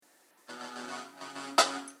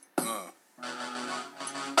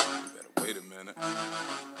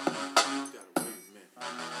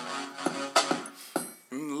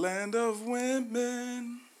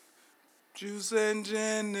Juice and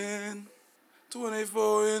gin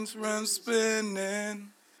 24-inch rim spinning.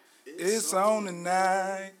 It's on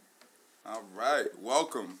tonight. All right,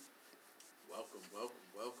 welcome. Welcome.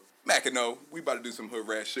 Mackino, we about to do some hood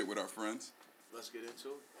rat shit with our friends. Let's get into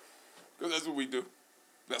it. Because that's what we do.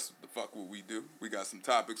 That's the fuck what we do. We got some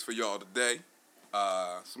topics for y'all today.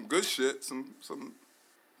 Some good shit, some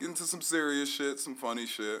get into some serious shit, some funny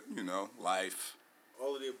shit, life.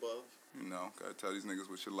 All of the above. Gotta tell these niggas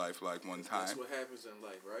what your life like one time. That's what happens in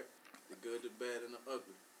life, right? The good, the bad, and the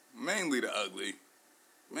ugly. Mainly the ugly.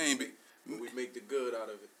 Maybe. We make the good out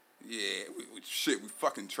of it. Yeah, we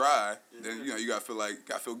fucking try. Mm-hmm. Then, you gotta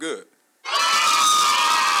feel good.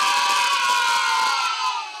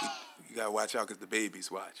 You gotta watch out because the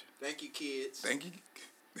babies watch. Thank you, kids. Thank you,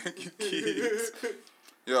 kids.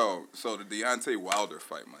 Yo, so the Deontay Wilder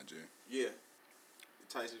fight, my G. Yeah.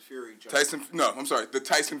 The Tyson Fury joint. The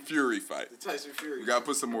Tyson Fury fight. The Tyson Fury. You gotta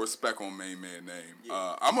put some more respect on main man name.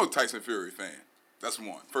 Yeah. I'm a Tyson Fury fan. That's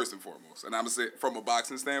one, first and foremost. And I'm gonna say from a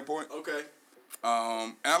boxing standpoint. Okay.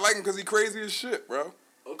 And I like him because he crazy as shit, bro.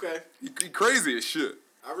 Okay. He crazy as shit.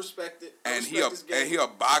 I respect it. And he a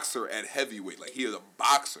boxer at heavyweight. Like, he is a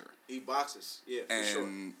boxer. He boxes, yeah, for sure.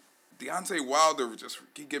 And Deontay Wilder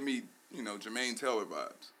he give me, Jermaine Taylor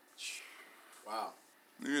vibes. Wow.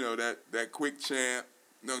 That quick champ.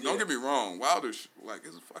 No, don't get me wrong. Wilder's,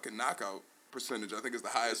 his fucking knockout percentage, I think, is the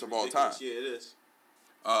highest of all time. Yeah, it is.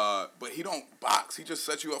 But he don't box. He just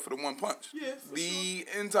sets you up for the one punch. Yeah, for the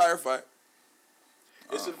entire fight.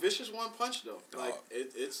 It's a vicious one punch, though.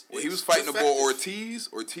 It's he was fighting the boy Ortiz.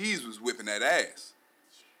 Ortiz was whipping that ass.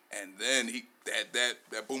 And then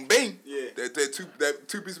that boom bang. Yeah. That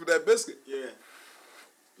two piece with that biscuit. Yeah.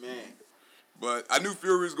 Man. But I knew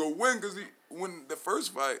Fury was gonna win because when the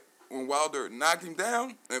first fight, when Wilder knocked him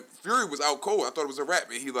down, and Fury was out cold. I thought it was a wrap.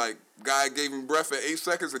 And guy gave him breath at 8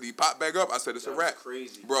 seconds and he popped back up. I said it's a wrap.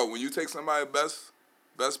 Crazy. Bro, when you take somebody's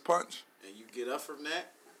best punch. And you get up from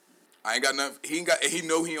that. I ain't got nothing. He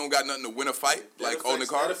know he don't got nothing to win a fight on the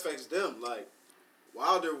card. That affects them. Like,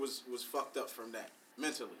 Wilder was fucked up from that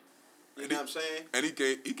mentally. You know what I'm saying? And he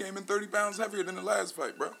came in 30 pounds heavier than the last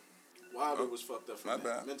fight, bro. Wilder was fucked up from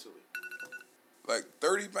that mentally. Like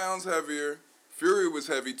 30 pounds heavier. Fury was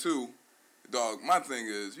heavy too. Dog, my thing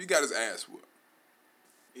is, he got his ass whooped.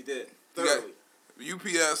 He did. Thoroughly.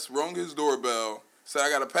 UPS rung his doorbell. Said, I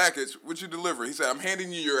got a package. What you deliver? He said, I'm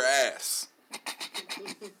handing you your ass.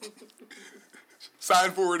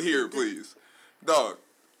 Sign for it here, please. Dog,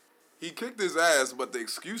 he kicked his ass, but the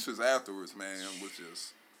excuses afterwards, man,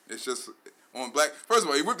 it's just on Black. First of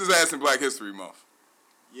all, he whipped his ass in Black History Month.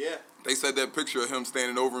 Yeah. They said that picture of him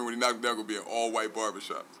standing over him when he knocked him down gonna be an all-white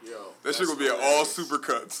barbershop. Yo, that shit gonna be an all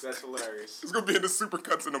Supercuts. That's hilarious. It's gonna be in the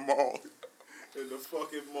Supercuts in the mall. In the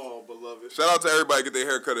fucking mall, beloved. Shout out to everybody get their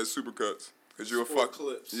hair cut at Supercuts. Cause you're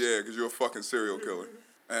Clips. Yeah, cause you're a fucking serial killer.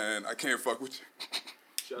 And I can't fuck with you.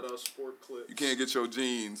 Shout out Sport Clips. You can't get your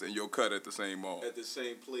jeans and your cut at the same mall. At the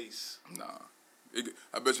same place. Nah.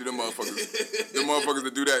 I bet you them motherfuckers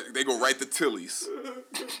that do that, they go right to Tilly's.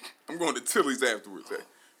 I'm going to Tilly's afterwards.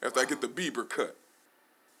 After I get the Bieber cut.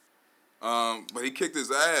 But he kicked his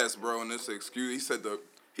ass, bro, and this excuse. He said the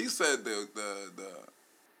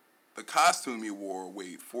costume he wore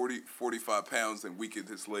weighed 45 pounds and weakened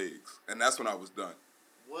his legs. And that's when I was done.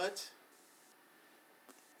 What?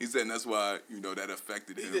 He said that's why, that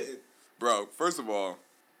affected him. He did. Bro, first of all,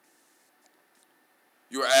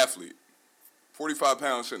 you're an athlete. 45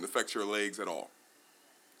 pounds shouldn't affect your legs at all.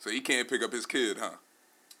 So he can't pick up his kid, huh?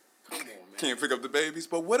 Come on, man. Can't pick up the babies?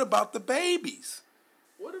 But what about the babies?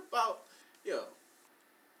 What about,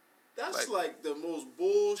 that's like the most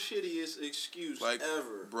bullshittiest excuse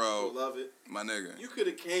ever, bro. Beloved. My nigga. You could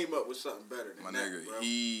have came up with something better than my that, nigga. Bro.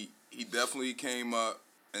 He definitely came up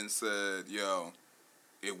and said, yo,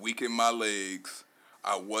 it weakened my legs.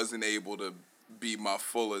 I wasn't able to be my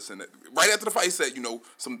fullest. And right after the fight, he said,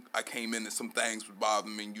 I came in and some things would bother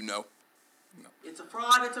me, It's a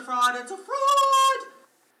fraud, it's a fraud, it's a fraud!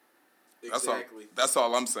 Exactly. That's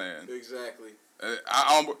all I'm saying. Exactly.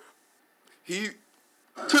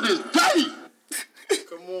 To this day.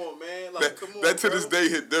 Come on, man. That to this day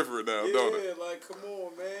hit different now, don't it? Yeah, come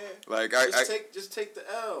on, man. Like just take the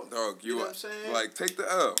L. Dog, you know what I'm saying? Like, take the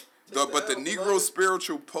L. But the Negro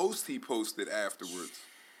spiritual post he posted afterwards,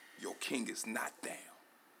 your king is not down.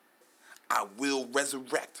 I will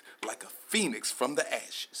resurrect like a phoenix from the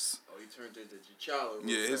ashes. Oh, he turned into T'Challa.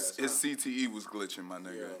 Yeah, his CTE was glitching, my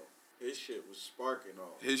nigga. Yo, his shit was sparking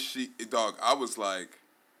off. His shit, dog. I was like,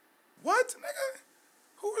 what, nigga?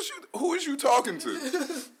 Who is you talking to?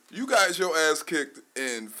 You got your ass kicked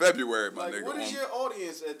in February, my nigga. What is your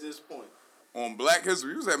audience at this point? on Black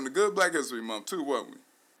History. We was having a good Black History Month too, wasn't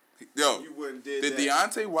we? Yo, You wouldn't did did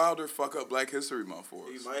that. Deontay Wilder fuck up Black History Month for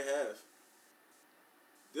us? He might have.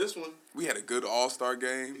 This one. We had a good All-Star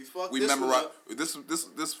game. He fucked We this one memorized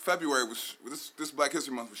up. this February was this Black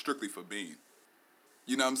History Month was strictly for Bean.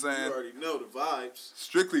 You know what I'm saying? You already know the vibes.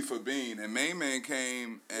 Strictly for Bean, and Main Man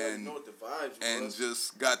came You already and know what the vibes and was.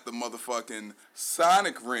 just got the motherfucking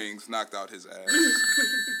Sonic rings knocked out his ass.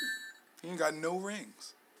 He ain't got no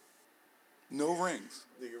rings. No rings.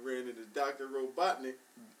 Nigga ran into Dr. Robotnik.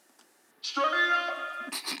 Straight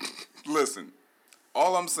up. Listen,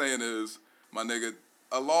 all I'm saying is, my nigga,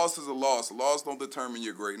 a loss is a loss. A loss don't determine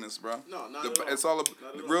your greatness, bro. No, not at all. It's all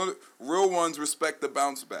Not at real ones respect the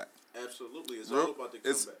bounce back. Absolutely. It's Real- all about the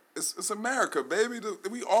comeback. It's America, baby.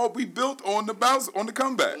 We built on the bounce, on the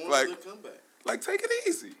comeback. On Like the comeback. like take it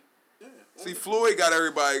easy. Yeah. See, Floyd got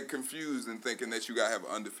everybody confused and thinking that you gotta have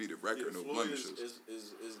an undefeated record, no Floyd blemishes. is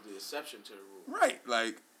the exception to the rule. Right,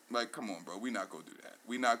 like, come on, bro. We not gonna do that.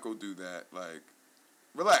 We not gonna do that. Like,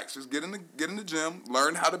 relax. Just get in the gym.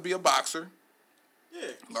 Learn how to be a boxer. Yeah.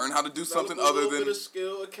 Learn how to do something Develop other a little than bit of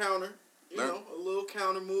skill, a counter. You Learn- know, a little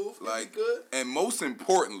counter move. It'd like. be good. And most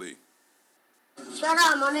importantly, Shut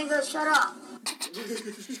up, my nigga, shut up.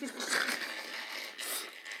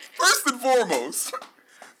 first and foremost,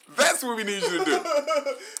 that's what we need you to do.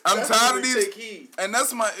 I'm That's tired when of we these, take heed. and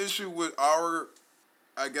that's my issue with our.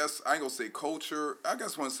 I guess I ain't gonna say culture. I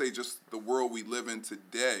guess I want to say just the world we live in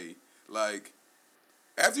today. Like,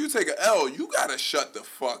 after you take an L, you gotta shut the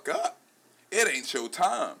fuck up. It ain't your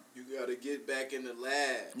time. You gotta get back in the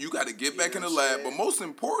lab. You gotta get You back know in the what I'm lab, saying? but most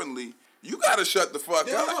importantly, you gotta shut the fuck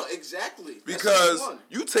No, up. exactly. That's Because number one.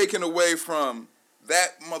 you taking away from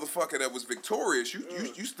that motherfucker that was victorious.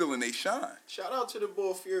 You still in they shine. Shout out to the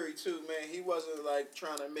boy Fury too, man. He wasn't like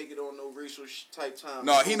trying to make it on no racial type time.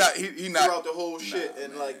 No, he not. He not. throughout the whole shit, Nah,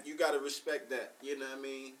 and man. like you gotta respect that. You know what I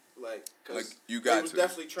mean? Like, cause Like, you he got was to.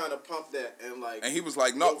 definitely trying to pump that, and like, And he was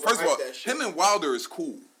like, no. First of overhype all, that shit. him and Wilder is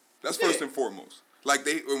cool. That's first Yeah. and foremost. Like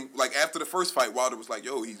like after the first fight, Wilder was like,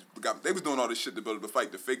 yo, they was doing all this shit to build up the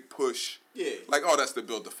fight, the fake push. Yeah. Like, oh, that's to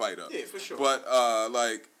build the fight up. Yeah, for sure. But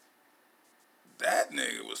like that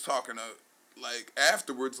nigga was talking to like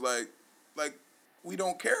afterwards, like we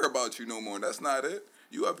don't care about you no more. That's not it.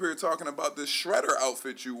 You up here talking about this shredder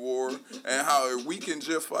outfit you wore and how it weakened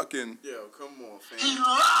your fucking. yo, come on, fam. He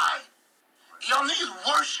lied. Y'all niggas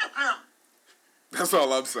worship him. That's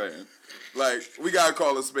all I'm saying. Like, we gotta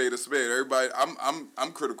call a spade a spade. Everybody,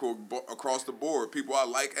 I'm critical across the board. People I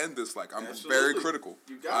like and dislike. I'm Absolutely. very critical.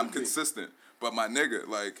 You gotta I'm be. consistent. But my nigga,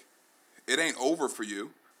 like, it ain't over for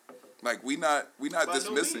you. Like, we not By no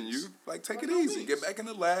dismissing means. you. Like, take By it no easy. means. Get back in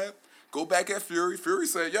the lab. Go back at Fury. Fury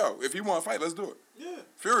said, yo, if you want to fight, let's do it. Yeah.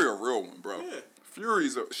 Fury a real one, bro. Yeah.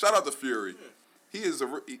 Fury's a shout out to Fury. Yeah. He's a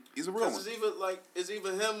real one. Because it's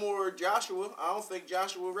either him or Joshua. I don't think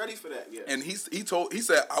Joshua ready for that yet. And he said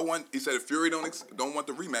if Fury don't want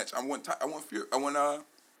the rematch, I want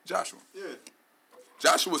Joshua. Yeah.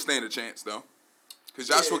 Joshua stand a chance though, because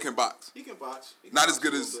Joshua Yeah. can box. He can box. He can Not box as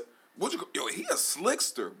good a as little bit. he a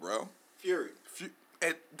slickster, bro. Fury.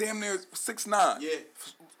 At damn near 6'9". Yeah.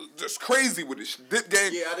 Just crazy with his dip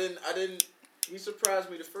game. Yeah, I didn't. He surprised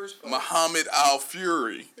me the first fight. Muhammad Al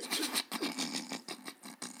Fury.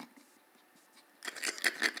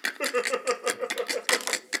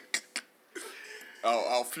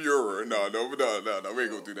 Al Fury. No, we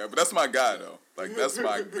ain't gonna do that. But that's my guy though. Like, that's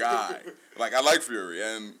my guy. Like, I like Fury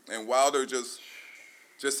and Wilder just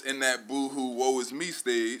in that boo-hoo woe is me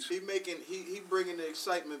stage. He bringing the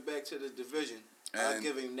excitement back to the division. I'll And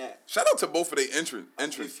give him that. Shout out to both of their I'll give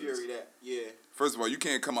entrances. Fury that. Yeah. First of all, you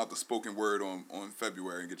can't come out the spoken word on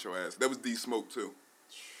February and get your ass. That was D Smoke too.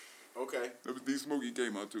 Okay. That was D Smoke. He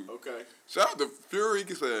came out too. Okay. Shout out to Fury.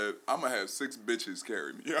 He said, "I'm gonna have 6 bitches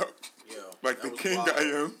carry me out." Yo. Like that the was king wild. I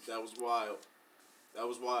am. That was wild. That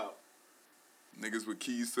was wild. Niggas with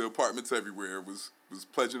keys to apartments everywhere was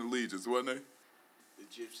pledging allegiance, wasn't they?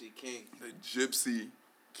 The Gypsy King. The Gypsy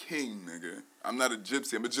King, nigga. I'm not a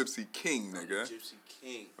gypsy. I'm a Gypsy King, nigga. Gypsy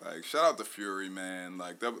King. Like, shout out to Fury, man.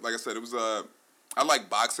 Like that. Like I said, it was I like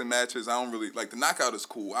boxing matches. I don't really like the knockout is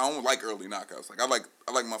cool. I don't like early knockouts. Like I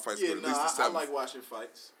like my fights Yeah, at least the I seventh. like watching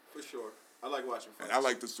fights for sure. I like watching fights. And I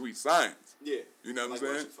like the sweet science. Yeah. You know I what like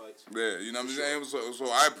I'm saying? watching fights. Yeah, you know what I'm For saying? So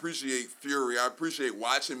I appreciate Fury. I appreciate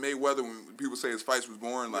watching Mayweather when people say his fights was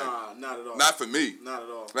boring. Like, Nah, not at all. not for me. Not at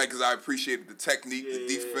all. Like, because I appreciated the technique, the Yeah.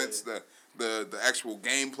 defense, the actual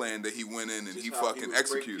game plan that he went in and Just he how fucking would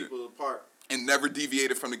executed. Break people apart. And never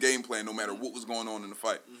deviated from the game plan no matter what was going on in the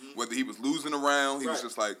fight. Whether he was losing a round, he was Right.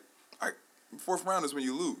 just like, all right, 4th round is when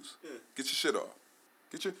you lose. Yeah. Get your shit off.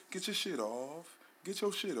 Get your shit off. Get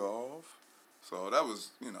your shit off. So that was,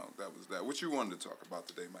 that was that. What you wanted to talk about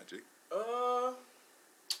today, my G?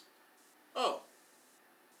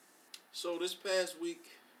 So this past week,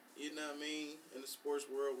 you know what I mean, in the sports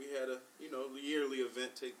world, we had a, yearly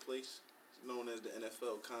event take place, known as the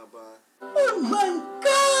NFL Combine. Oh my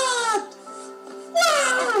God!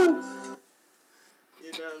 Wow!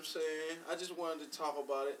 You know what I'm saying? I just wanted to talk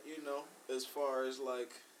about it, as far as,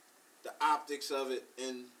 like, the optics of it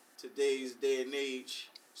in today's day and age,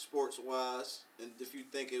 sports-wise, and if you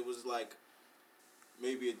think it was, like,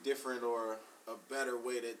 maybe a different or a better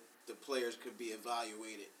way that the players could be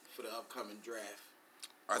evaluated for the upcoming draft.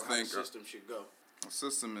 I think the system should go. The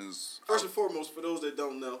system is... First and foremost, for those that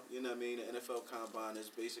don't know, you know what I mean, the NFL Combine is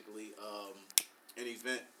basically an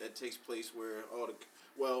event that takes place where a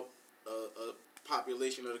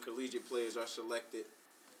population of the collegiate players are selected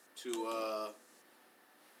to,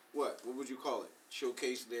 what would you call it?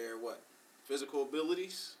 Showcase their, physical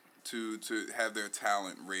abilities? To have their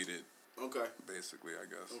talent rated. Okay. Basically, I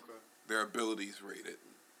guess. Okay. Their abilities rated.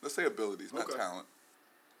 Let's say abilities, not Okay. talent.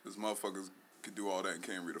 Because motherfuckers could do all that and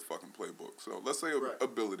can't read a fucking playbook. So let's say Right.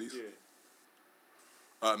 abilities.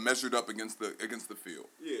 Yeah. Measured up against the field.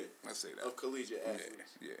 Yeah. Let's say that. Of collegiate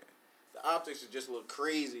athletes. Yeah. The optics are just a little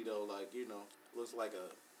crazy though, like, looks like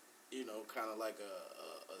kind of like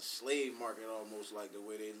a slave market almost, like the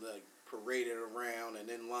way they like paraded around and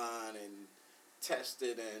in line and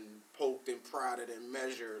tested and poked and prodded and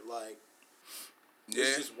measured, like,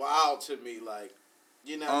 it's just wild to me, like,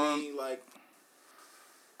 you know what I mean, like,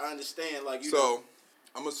 I understand, like, So,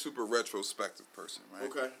 I'm a super retrospective person, right?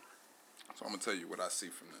 Okay. So I'm gonna tell you what I see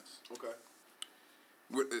from this. Okay.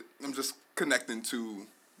 I'm just connecting two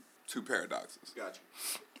paradoxes. Gotcha.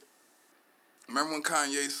 Remember when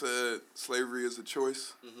Kanye said slavery is a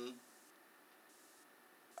choice? Mm-hmm.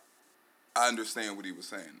 I understand what he was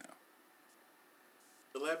saying now.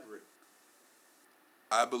 Elaborate.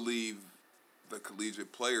 I believe the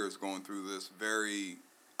collegiate players going through this very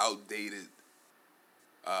outdated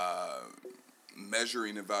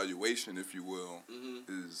measuring evaluation, if you will,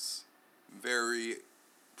 is very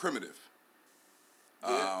primitive.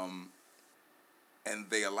 Yeah. And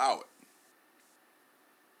they allow it.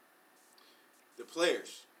 The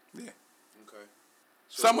players. Yeah. Okay.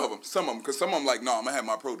 So Some of them, because some of them like, no, I'm going to have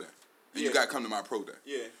my pro day. And you Yeah. got to come to my pro day.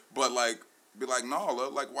 Yeah. But like, be like, no,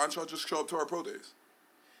 like, why don't y'all just show up to our pro days?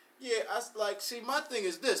 Yeah, see, my thing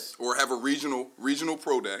is this. Or have a regional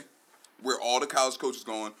pro day where all the college coaches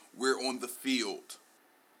going, we're on the field.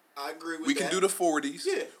 I agree with that. We can do the 40s.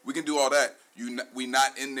 Yeah. We can do all that. We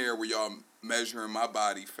not in there where y'all measuring my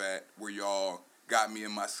body fat, where y'all got me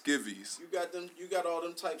in my skivvies. You got all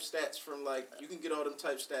them type stats from, like, you can get all them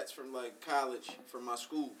type stats from, like, college, from my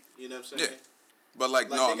school. You know what I'm saying? Yeah. But like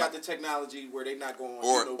no, they got the technology where they not going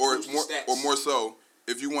or more so,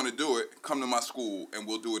 if you want to do it, come to my school and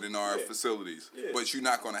we'll do it in our facilities. Yeah. But you're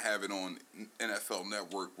not going to have it on NFL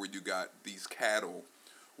Network where you got these cattle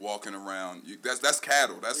walking around. That's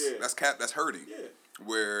cattle. That's herding. Yeah.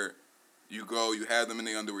 Where you go, you have them in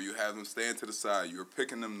the underwear, you have them stand to the side, you're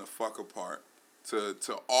picking them the fuck apart to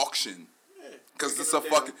auction. Because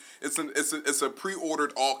it's a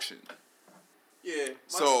pre-ordered auction. Yeah.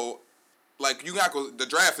 So, like, you got the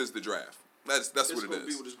draft is the draft. That's what it is.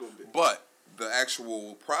 Be what it's gonna be. But the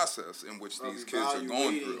actual process in which these kids are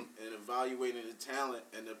going through and evaluating the talent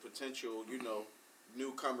and the potential,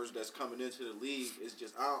 newcomers that's coming into the league is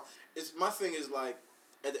just my thing is, like,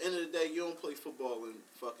 at the end of the day, you don't play football in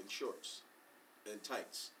fucking shorts and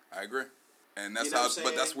tights. I agree. And that's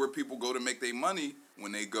but that's where people go to make their money,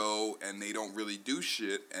 when they go and they don't really do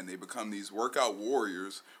shit and they become these workout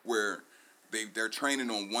warriors where they're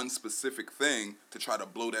training on one specific thing to try to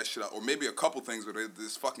blow that shit out, or maybe a couple things where they're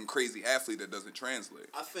this fucking crazy athlete that doesn't translate.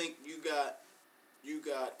 I think you got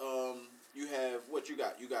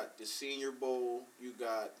the Senior Bowl, you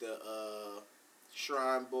got the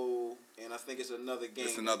Shrine Bowl, and I think it's another game.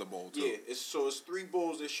 It's another bowl too. Yeah, it's 3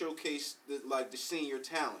 bowls that showcase the senior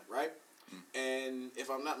talent, right? And if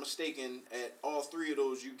I'm not mistaken, at all 3 of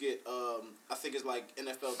those you get I think it's like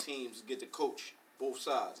NFL teams get to coach both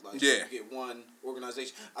sides. Like, you get one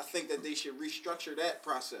organization. I think that they should restructure that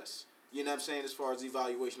process. You know what I'm saying? As far as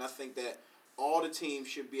evaluation, I think that all the teams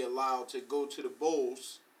should be allowed to go to the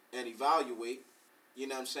bowls and evaluate. You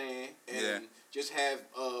know what I'm saying? And just have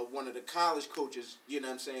one of the college coaches, you know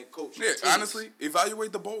what I'm saying, coach teams. Honestly,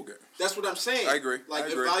 evaluate the bowl game. That's what I'm saying. I agree. Like,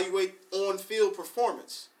 evaluate on-field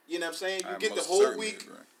performance. You know what I'm saying? You get the whole week.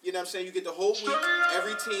 Agree. You know what I'm saying? You get the whole week.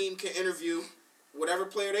 Every team can interview whatever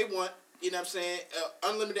player they want. You know what I'm saying?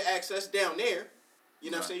 Unlimited access down there.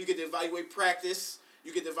 You know what I'm saying? You get to evaluate practice.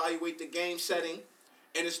 You get to evaluate the game setting.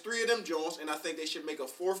 And it's 3 of them Jones, and I think they should make a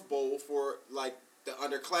 4th bowl for, like, the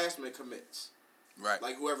underclassmen commits. Right.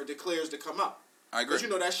 Like, whoever declares to come out. I agree. Because, you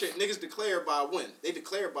know, that shit, niggas declare by when? They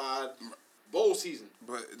declare by bowl season.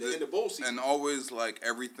 But the end of bowl season. And always, like,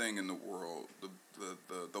 everything in the world, the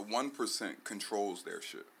 1% controls their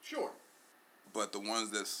shit. Sure. But the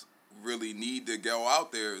ones that's really need to go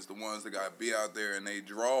out there is the ones that got to be out there and they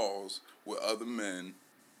draws with other men.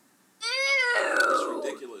 It's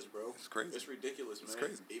ridiculous, bro. It's crazy. It's ridiculous, man. It's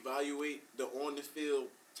crazy. Evaluate the on-the-field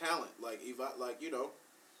talent. Like, you know.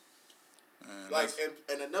 And Like,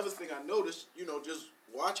 and another thing I noticed, you know, just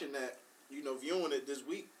watching that, you know, viewing it this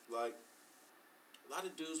week, like, a lot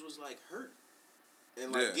of dudes was, like, hurt.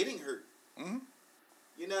 And, like, getting hurt. Mm-hmm.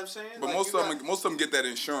 You know what I'm saying? But like, most of them get that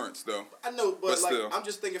insurance, though. I know, but like, still. I'm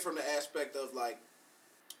just thinking from the aspect of, like,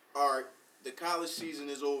 all right, the college season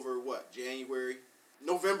is over, what, January?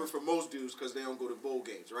 November for most dudes because they don't go to bowl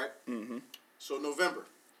games, right? Mm-hmm. So November.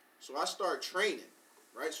 So I start training,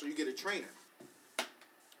 right? So you get a trainer.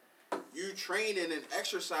 You training and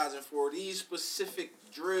exercising for these specific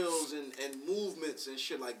drills and movements and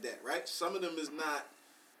shit like that, right? Some of them is not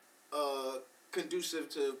conducive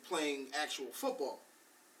to playing actual football.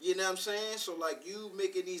 You know what I'm saying? So, like, you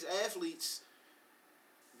making these athletes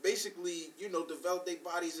basically, you know, develop their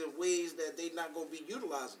bodies in ways that they not going to be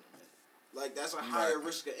utilizing them in. Like, that's a higher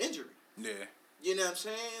risk of injury. Yeah. You know what I'm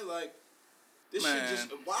saying? Like, this Man. shit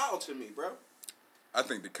just wild to me, bro. I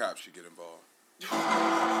think the cops should get involved.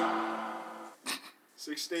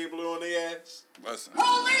 6 Stabler on their ass. Listen.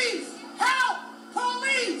 Police! Help!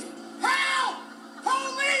 Police! Help!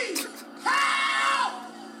 Police! Help!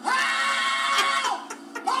 Help!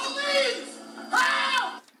 Police!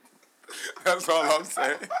 Help! That's all I'm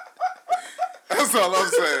saying. That's all I'm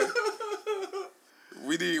saying.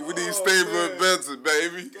 We need Stabler and Benson,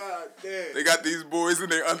 baby. God damn. They got these boys in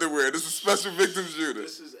their underwear. This is Special Victims Unit.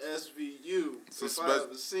 This is SVU. It's If I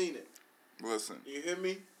ever seen it. Listen. You hear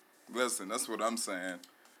me? Listen, that's what I'm saying.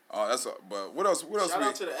 But what else? Shout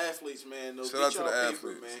out to the athletes, man. Though. Shout out to the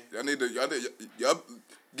paper, athletes. man. Y'all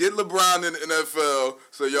get LeBron in the NFL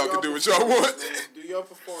so y'all can do what y'all want. Man. Do your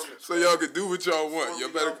performance. So y'all can do what y'all want. Y'all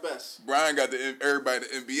Perform better. your best. Brian got everybody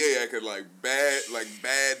in the NBA acting like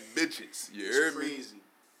bad bitches. You heard It's me? crazy.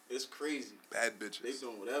 It's crazy. Bad bitches. They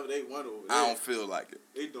doing whatever they want over there. I don't feel like it.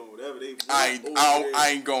 They doing whatever they want I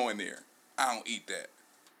ain't going there. I don't eat that.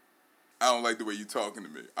 I don't like the way you talking to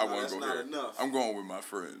me. I want to go that's here. not enough. I'm going with my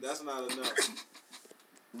friends. That's not enough.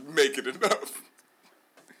 Make it enough.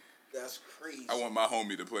 That's crazy. I want my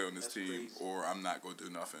homie to play on this That's team, crazy. or I'm not gonna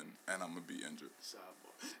do nothing, and I'm gonna be injured.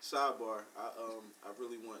 Sidebar. I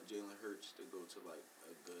really want Jalen Hurts to go to like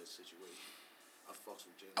a good situation. I fucks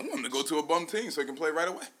with Jalen. I want him to go to a bum team so he can play right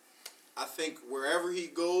away. I think wherever he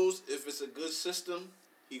goes, if it's a good system,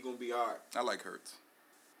 he gonna be alright. I like Hurts.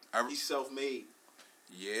 He's self-made.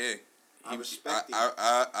 Yeah. I respect him.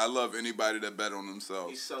 I love anybody that bet on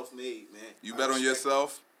themselves. He's self-made, man. You I bet on respect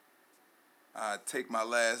yourself? I take my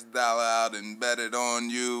last dollar out and bet it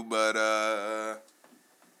on you, but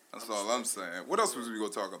that's all I'm saying. What else was we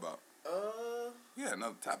gonna talk about? Yeah,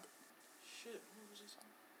 another topic. Shit. What was this?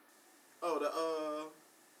 Oh,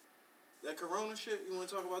 that Corona shit. You want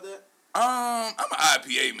to talk about that? I'm an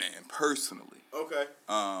IPA man personally. Okay.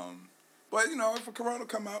 But you know, if a Corona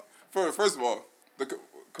come out, first of all, the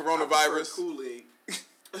coronavirus. Kool-Aid.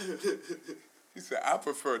 He said, I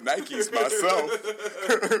prefer Nikes myself.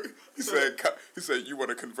 he said, you want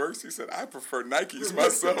to converse? He said, I prefer Nikes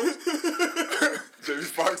myself. Jamie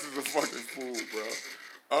Foxx is a fucking fool,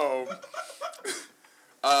 bro.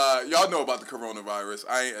 Y'all know about the coronavirus.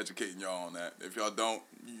 I ain't educating y'all on that. If y'all don't,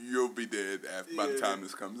 you'll be dead by the time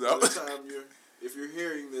this comes out. By the time if you're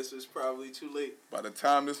hearing this, it's probably too late. By the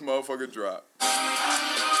time this motherfucker drop.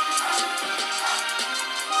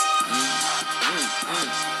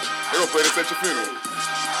 They gonna play this at your funeral.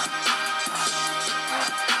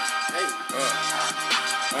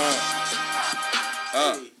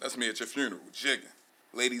 Hey. That's me at your funeral, jigging.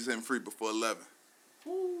 Ladies in free before 11.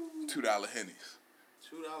 Ooh. $2 Hennies.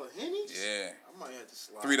 $2 Hennies? Yeah. I might have to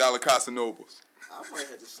slide. $3 Casa Nobles. I might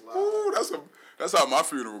have to slide. Ooh, that's how my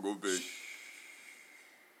funeral gonna be.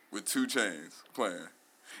 With 2 Chainz playing.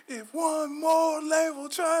 If one more label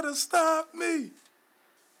try to stop me.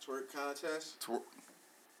 Twerk contest?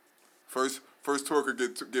 First twerker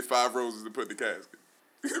get 5 roses to put in the casket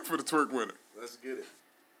for the twerk winner. Let's get it.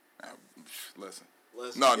 Listen.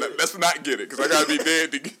 Let's not get it because I gotta be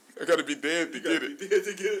dead to get it. Dead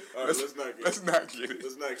to get it? All right, let's not get it. Let's not get it.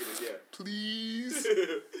 Let's not get it yet. Please.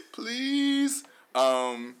 Please.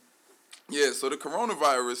 Yeah, so the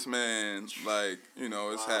coronavirus, man, like, you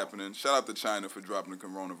know, it's happening. Shout out to China for dropping the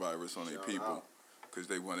coronavirus on their people. because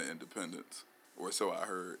they wanted independence, or so I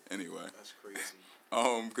heard. Anyway, That's crazy.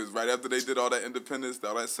 because right after they did all that independence,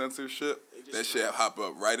 all that censorship, that shit hop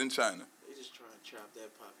up right in China. They just trying to trap that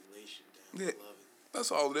population down. Yeah. I love it.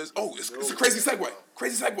 That's all it is. Oh, it's know a crazy what segue. that's about.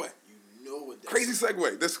 Crazy segue. You know what? That's Crazy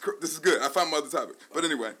segue. This is good. I found my other topic. But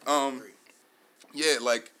anyway, Great. yeah,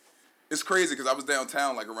 like it's crazy because I was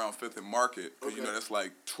downtown like around 5th and Market, because you Okay. know that's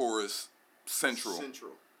like tourist central,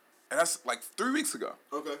 Central. and that's like 3 weeks ago.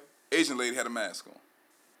 Okay. Asian lady had a mask on.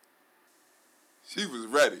 She was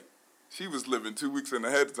ready. She was living 2 weeks in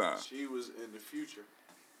ahead of time. She was in the future.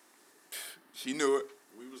 She knew it.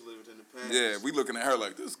 We was living in the past. Yeah, we looking at her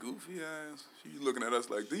like this goofy ass. She looking at us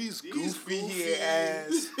like these goofy goofy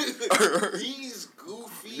ass. These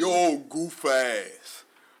goofy. Yo, goof ass.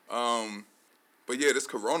 But yeah, this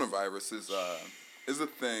coronavirus is a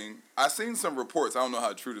thing. I seen some reports. I don't know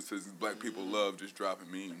how true this is. Black people love just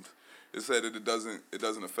dropping memes. It said that it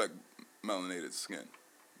doesn't affect melanated skin.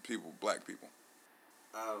 Black people.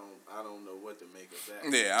 I don't know what to make of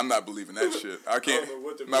that. Yeah, I'm not believing that shit. I can't. know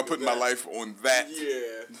what to I'm not make putting of my that. life on that.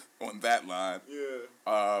 Yeah. On that line.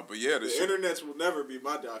 Yeah. But yeah, The shit. internets will never be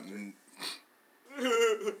my doctor.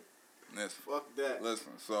 Listen, Fuck that.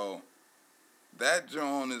 listen. So that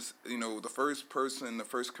John is, the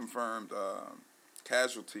first confirmed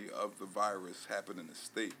casualty of the virus happened in the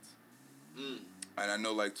States. And I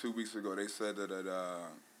know like 2 weeks ago they said that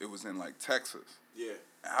it was in like Texas. Yeah.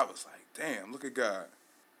 And I was like, damn, look at God.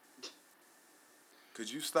 Could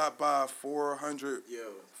you stop by 400,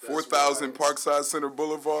 Yo. 4,000 Parkside Center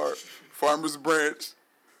Boulevard, Farmers Branch,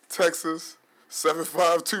 Texas,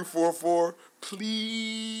 75244,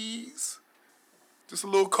 please? Just a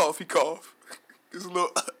little coughy cough. Just a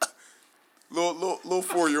little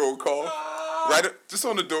 4-year-old cough. Right, just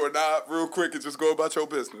on the doorknob, real quick, and just go about your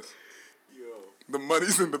business. Yo. The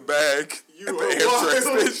money's in the bag You at the are Amtrak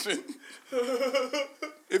wild. station.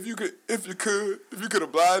 If you could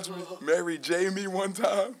oblige me, marry Jamie one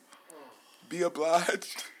time, be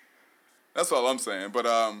obliged. That's all I'm saying. But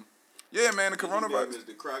yeah, man, the Your name coronavirus. is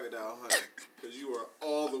the crocodile hunter, because you are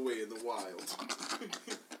all the way in the wild.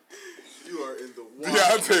 You are in the wild.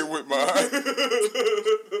 Deontay with mine.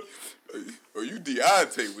 Or you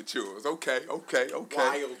Deontay with yours. Okay.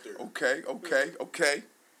 Wilder. Okay.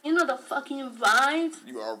 You know the fucking vibes?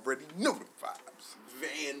 You already know the vibes.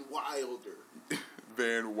 Van Wilder.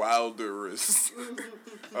 Van Wilderous.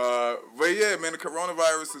 But yeah, man, the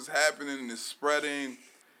coronavirus is happening and it's spreading.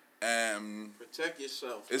 And Protect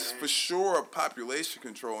yourself. it's man. for sure a population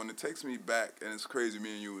control. And it takes me back, and it's crazy,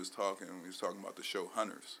 me and you was talking about the show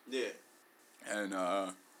Hunters. Yeah. And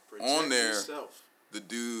Protect on there, yourself. the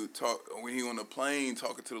dude when he on the plane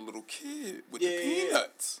talking to the little kid with Yeah. the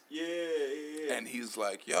peanuts. Yeah. And he's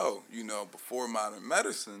like, yo, before modern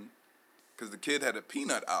medicine, because the kid had a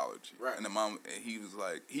peanut allergy. Right. And he was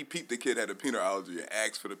like, he peeped the kid had a peanut allergy and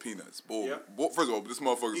asked for the peanuts. Yep. First of all, this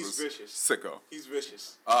motherfucker He's was vicious. sicko. He's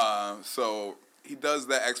vicious. So he does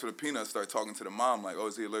that, asks for the peanuts, start talking to the mom, like, oh,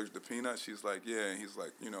 is he allergic to peanuts? She's like, yeah. And he's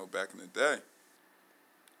like, back in the day,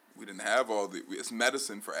 we didn't have it's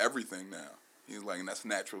medicine for everything now. He's like, and that's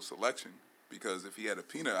natural selection, because if he had a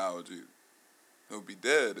peanut allergy, he'll be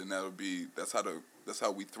dead, and that's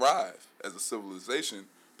how we thrive as a civilization,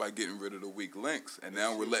 by getting rid of the weak links. And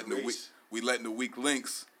now we're letting the weak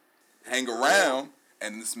links hang around,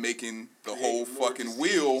 and it's making the whole Creating more fucking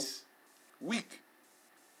wheel disease. weak.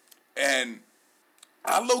 And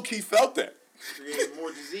I low-key felt that. Creating more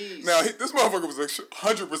disease. Now, this motherfucker was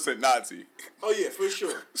 100% Nazi. Oh yeah, for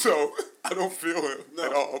sure. So, I don't feel him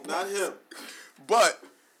at all. Not him. But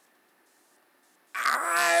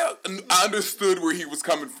I understood where he was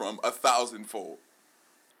coming from 1,000-fold.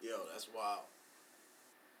 Yo, that's wild.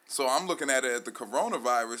 So I'm looking at it at the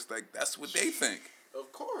coronavirus, like that's what they think.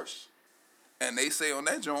 Of course. And they say on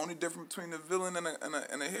that, the only difference between a villain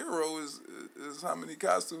and a hero is how many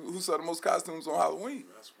costumes, who saw the most costumes on Halloween.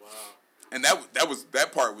 That's wild. And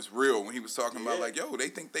that part was real when he was talking about like, yo, they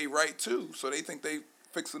think they right too, so they think they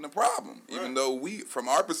fixing the problem, even Right. though we, from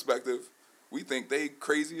our perspective, we think they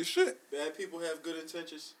crazy as shit. Bad people have good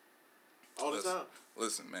intentions all the time.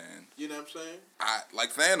 Listen, man, You know what I'm saying? I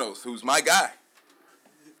like Thanos, who's my guy.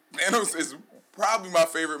 Thanos is probably my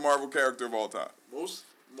favorite Marvel character of all time.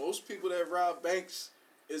 Most people that rob banks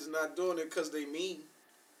is not doing it because they mean.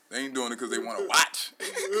 They ain't doing it because they want to watch.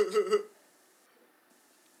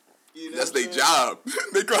 You know That's what their I'm job.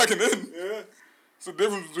 They clocking in. Yeah. It's the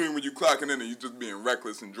difference between when you clocking in and you just being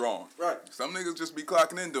reckless and drawn. Right. Some niggas just be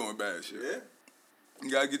clocking in doing bad shit. Yeah.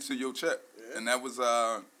 You gotta get to your check. Yeah. And that was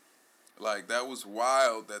that was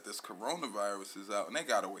wild that this coronavirus is out, and they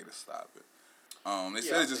got a way to stop it. They Yeah,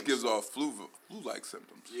 said I it just think gives so. off flu-like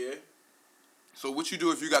symptoms. Yeah. So what you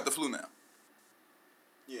do if you got the flu now?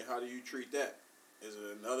 Yeah, how do you treat that? Is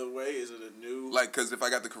it another way? Is it a new... Like, because if I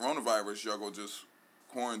got the coronavirus, y'all go just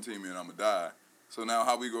quarantine me and I'm going to die. So now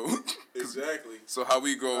how we go... Exactly. So how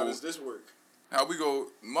we go... How does this work? How we go...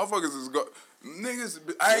 Motherfuckers is go... Niggas...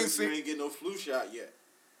 I ain't seen... You ain't get no flu shot yet.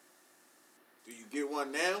 Do you get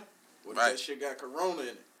one now? What if Right. that shit got corona in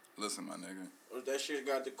it? Listen, my nigga. Or if that shit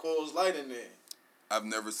got the Coors Light in there? I've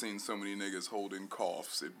never seen so many niggas holding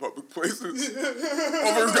coughs in public places.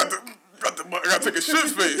 Motherfuckers got to take a shit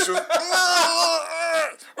face.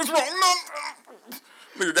 What's wrong? No.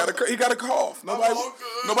 Nigga he got a cough.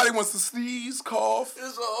 Nobody wants to sneeze, cough.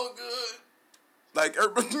 It's all good. Like,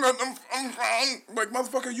 I'm fine. Like,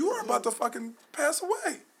 motherfucker, you are about to fucking pass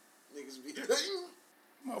away. Niggas be...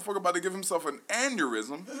 Motherfucker about to give himself an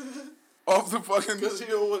aneurysm off the fucking... Because he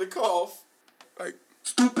don't want to cough. Like...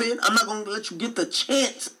 Stupid, I'm not gonna let you get the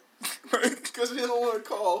chance. Because he don't want to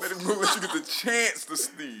cough. Let him go let you get the chance to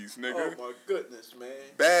sneeze, nigga. Oh my goodness, man.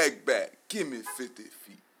 Bag back. Give me 50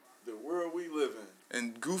 feet. The world we live in.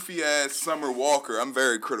 And goofy ass Summer Walker. I'm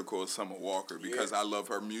very critical of Summer Walker because I love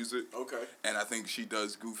her music. Okay. And I think she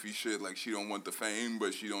does goofy shit. Like, she don't want the fame,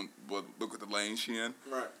 but she don't... But look at the lane she in.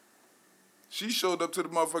 Right. She showed up to the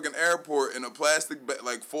motherfucking airport in a plastic,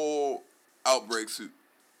 like, full outbreak suit.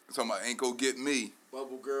 Talking about, ain't go get me.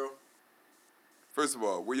 Bubble girl. First of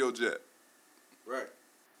all, where your jet? Right.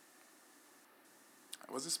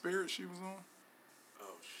 Was it Spirit she was on?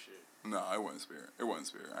 Oh, shit. No, it wasn't Spirit. It wasn't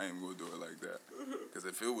Spirit. I ain't gonna do it like that. Because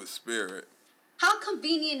if it was Spirit... How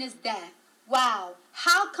convenient is that? Wow.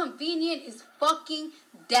 How convenient is fucking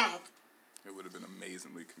that? It would have been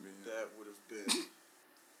amazingly convenient. That would have been...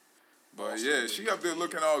 But yeah, she up there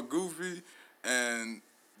looking all goofy, and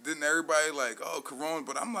then everybody like, oh, Corona.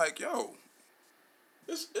 But I'm like, yo.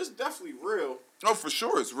 It's definitely real. Oh, for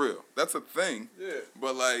sure it's real. That's a thing. Yeah.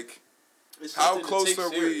 But like, It's how something to close take are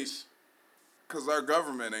serious. we? Because our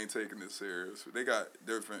government ain't taking this serious. They got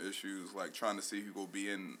different issues, like trying to see who will be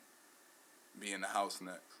in the house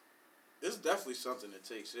next. It's definitely something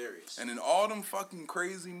to take serious. And in all them fucking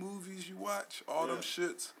crazy movies you watch, all them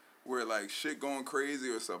shits where like shit going crazy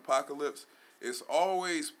or it's apocalypse, it's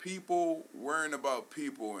always people worrying about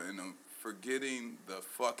people and forgetting the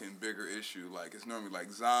fucking bigger issue. Like, it's normally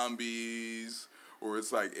like zombies or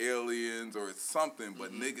it's like aliens or it's something,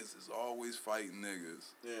 but niggas is always fighting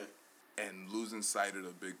niggas. Yeah. And losing sight of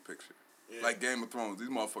the big picture. Yeah. Like Game of Thrones. These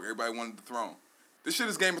motherfuckers, everybody wanted the throne. This shit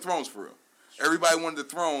is Game of Thrones for real. Everybody wanted the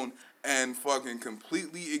throne and fucking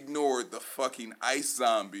completely ignored the fucking ice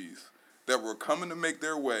zombies that were coming to make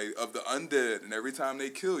their way of the undead, and every time they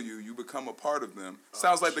kill you, you become a part of them.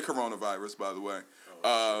 Sounds like the coronavirus, by the way.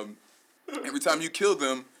 Every time you kill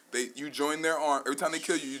them, you join their arm. Every time they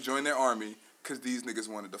kill you, you join their army because these niggas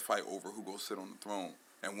wanted to fight over who go sit on the throne.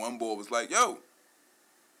 And one boy was like, yo,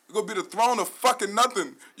 you gonna be the throne of fucking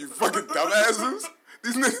nothing, you fucking dumbasses.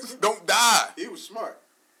 These niggas don't die. He was smart.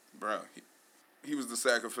 Bro, he was the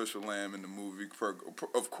sacrificial lamb in the movie,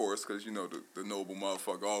 of course, because, you know, the noble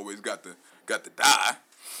motherfucker always got to die.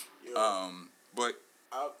 Yo, but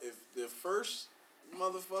if the first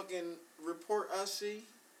motherfucking report I see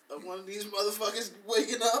of one of these motherfuckers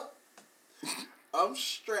waking up, I'm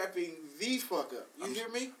strapping the fuck up. You hear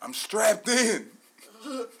me? I'm strapped in.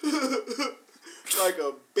 Like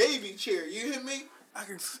a baby chair. You hear me? I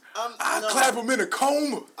clap him in a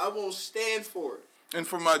coma. I won't stand for it. And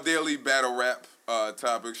for my daily battle rap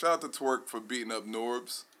topic, shout out to Twerk for beating up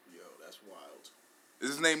Norbs. Yo, that's wild. Is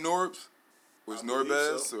his name Norbs? Or is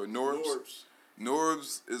Norbez or Norbs?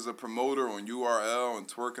 Norbs is a promoter on URL and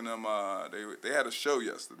twerking them. They had a show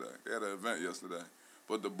yesterday. They had an event yesterday.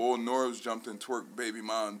 But the boy Norbs jumped in twerk baby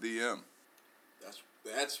mom DM.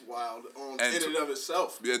 That's wild in and of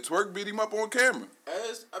itself. Yeah, Twerk beat him up on camera.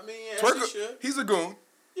 As Twerk, he should. He's a goon.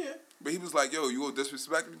 Yeah. But he was like, yo, you gonna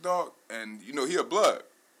disrespect me, dog? And, you know, he a blood.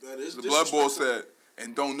 That is the blood boy said,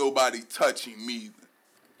 and don't nobody touch him either.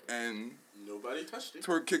 And nobody touched him.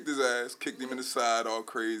 Twerk kicked his ass, kicked him in the side all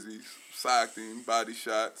crazy, socked him, body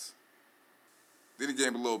shots. Then he gave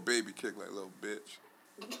him a little baby kick like a little bitch.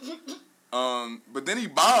 But then he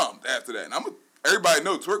bombed after that. And everybody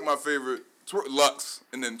know Twerk my favorite. Twerk, Lux,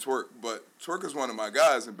 and then Twerk. But Twerk is one of my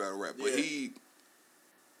guys in battle rap. But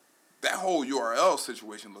that whole URL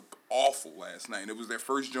situation looked awful last night. And it was their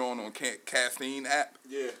first joint on Caffeine app.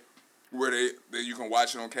 Yeah. Where you can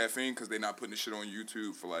watch it on Caffeine because they're not putting the shit on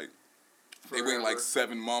YouTube for like... They wait like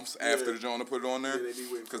 7 months after the joint to put it on there. Yeah,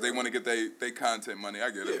 because they want to get their content money. I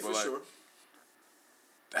get it. But sure.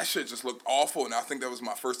 That shit just looked awful, and I think that was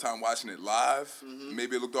my first time watching it live. Mm-hmm.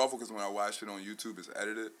 Maybe it looked awful because when I watched it on YouTube, it's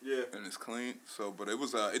edited and it's clean. So, but it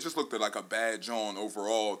was it just looked like a bad joint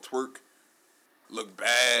overall. Twerk Looked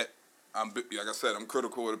bad. Like I said, I'm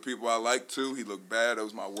critical of the people I like too. He looked bad. That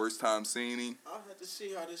was my worst time seeing him. I'll have to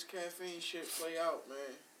see how this caffeine shit play out, man.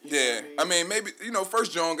 You know Yeah, what I mean, maybe,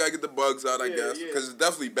 first John got to get the bugs out, I guess. Yeah. Because it's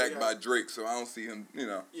definitely backed by Drake, so I don't see him,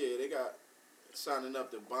 Yeah, they got signing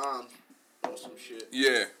up the bomb on some shit.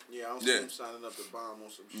 Yeah. Yeah, I don't see him signing up the bomb on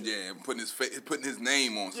some shit. Yeah, putting his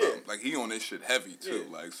name on something. Like, he on this shit heavy, too.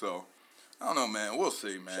 Yeah. Like, so, I don't know, man. We'll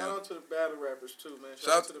see, man. Shout out to the battle rappers, too, man.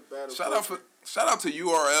 Shout out to the battle Shout out to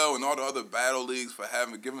URL and all the other battle leagues for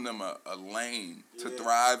giving them a lane to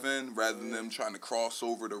thrive in rather than them trying to cross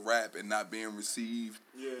over to rap and not being received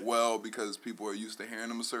well because people are used to hearing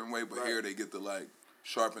them a certain way. But here they get to, like,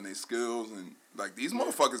 sharpen their skills and, like, these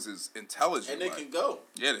motherfuckers is intelligent. And they can go.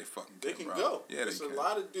 Yeah, they fucking can, They can bro. go. Yeah, There's they can. a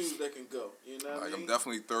lot of dudes that can go. You know what I mean? I'm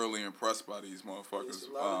definitely thoroughly impressed by these motherfuckers. There's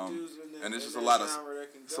a lot of dudes in there, and it's just in a lot that of genre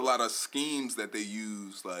that can it's go. a lot of schemes that they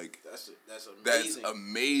use. Like That's amazing. that's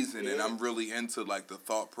amazing, and Yeah. I'm really into like the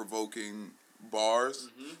thought provoking bars.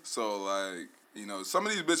 Mm-hmm. So like some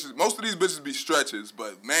of these bitches, most of these bitches be stretches,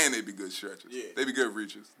 but man, they be good stretches. Yeah. They be good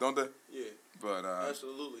reaches, don't they? Yeah. But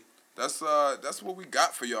Absolutely. that's what we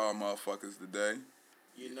got for y'all motherfuckers today.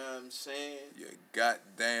 You know what I'm saying? You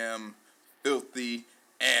goddamn filthy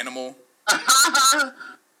animal.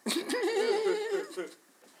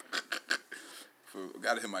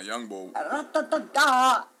 Gotta hit my young boy.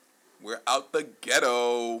 We're out the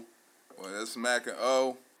ghetto. Well, that's Mac and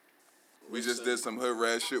O. We just did some hood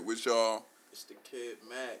rat shit with y'all. It's the Kid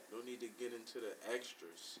Mac. No need to get into the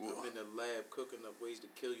extras. I'm in the lab cooking up ways to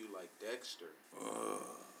kill you like Dexter.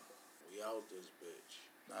 We out this bitch.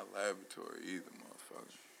 Not laboratory either,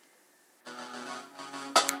 motherfucker. You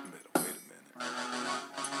better wait a minute.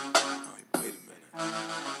 Oh, wait a minute.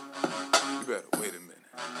 You better wait a minute.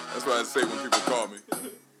 That's what I say when people call me.